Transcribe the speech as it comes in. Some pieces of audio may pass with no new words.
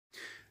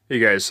Hey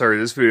guys, sorry,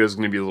 this video is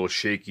going to be a little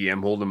shaky.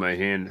 I'm holding my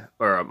hand,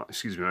 or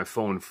excuse me, my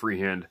phone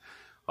freehand.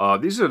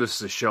 These are just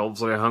the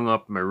shelves that I hung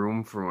up in my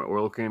room for my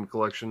oil can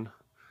collection.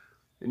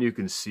 And you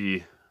can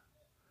see,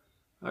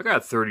 I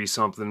got 30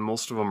 something.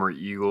 Most of them are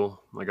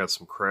Eagle. I got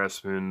some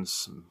Craftsman,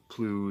 some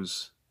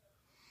Plus.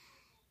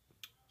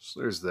 So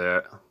there's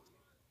that.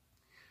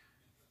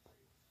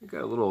 I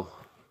got a little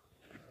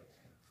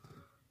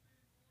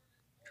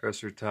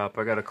dresser top.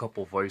 I got a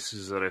couple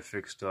vices that I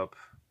fixed up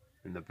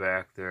in the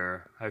back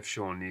there. I've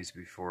shown these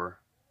before.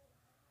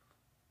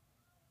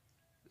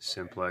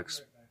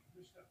 Simplex.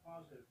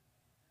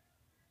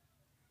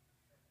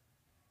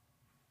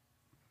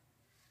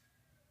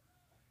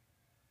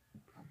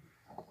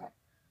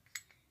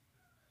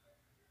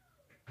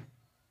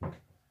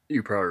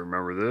 You probably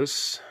remember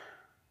this.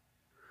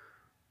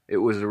 It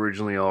was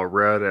originally all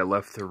red. I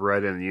left the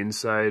red on the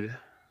inside.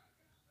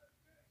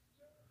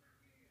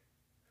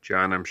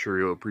 John, I'm sure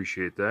you'll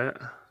appreciate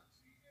that.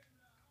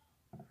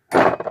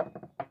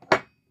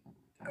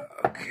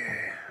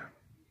 Okay.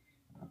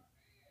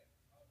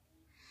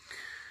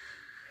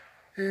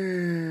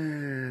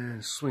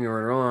 And swing it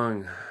right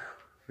along.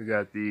 We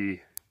got the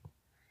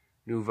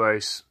New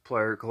Vice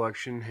plier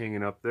collection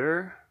hanging up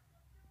there.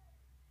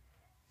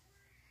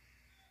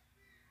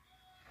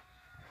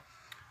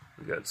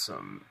 We got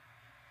some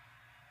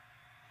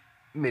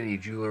mini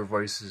jeweler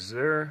vices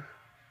there.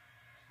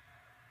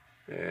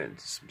 And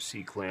some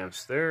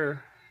C-clamps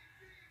there.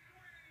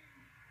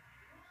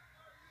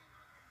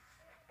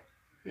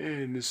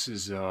 And this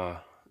is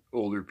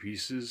older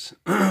pieces.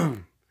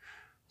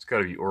 It's got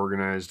to be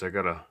organized. I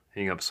got to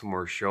hang up some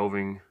more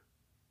shelving.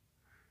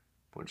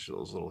 Bunch of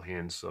those little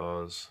hand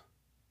saws.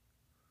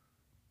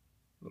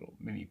 Little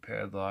mini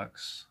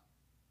padlocks.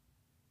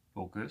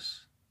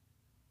 Focus.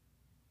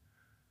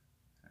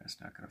 That's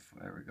not going to...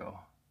 There we go.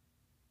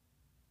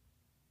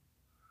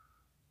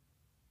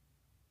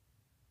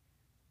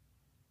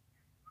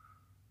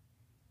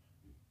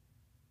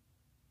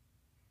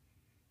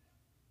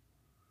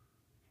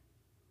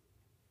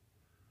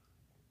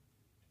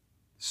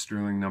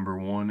 Sterling number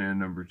 1 and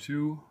number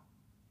 2.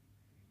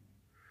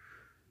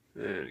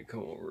 And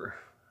come over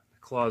the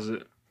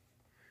closet.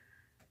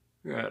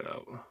 Got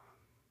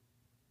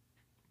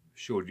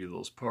showed you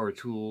those power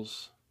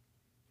tools.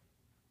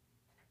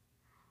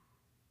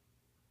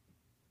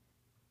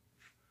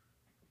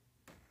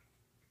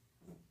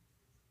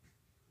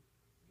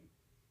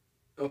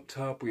 Up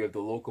top we have the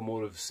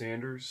locomotive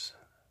sanders.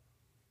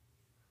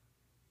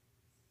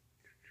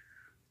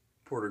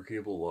 Porter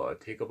cable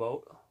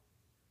take-about.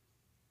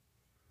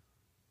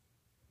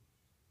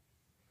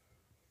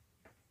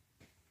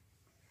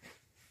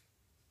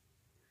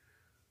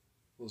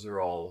 Those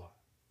are all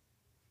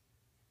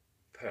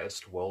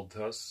past weld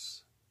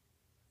tests.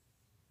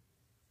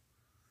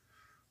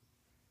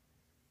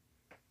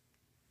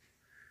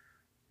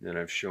 Then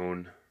I've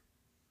shown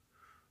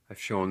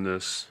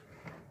this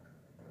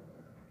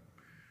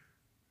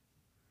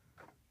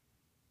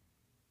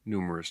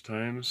numerous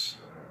times.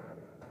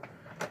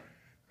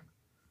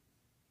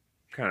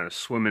 Kind of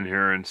swimming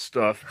here and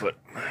stuff, but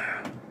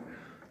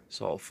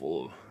it's all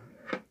full of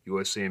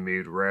USA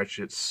made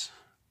ratchets.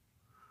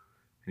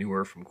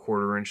 Anywhere from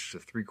 1/4 inch to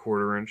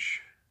 3/4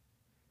 inch.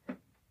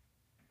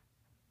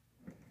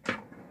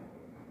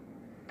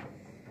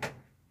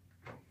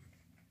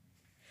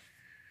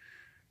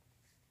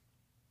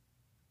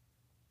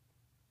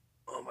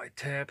 All my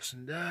taps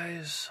and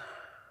dies.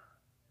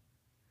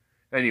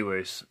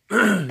 Anyways,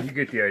 you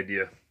get the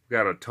idea.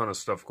 Got a ton of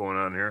stuff going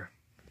on here.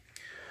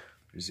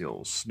 There's the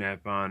old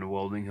snap-on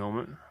welding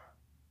helmet.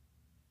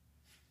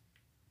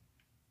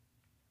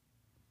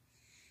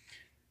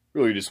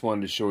 Really just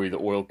wanted to show you the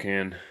oil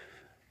can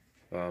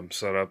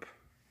setup.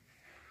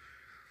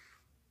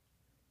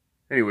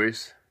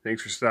 Anyways,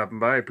 thanks for stopping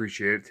by. I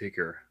appreciate it. Take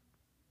care.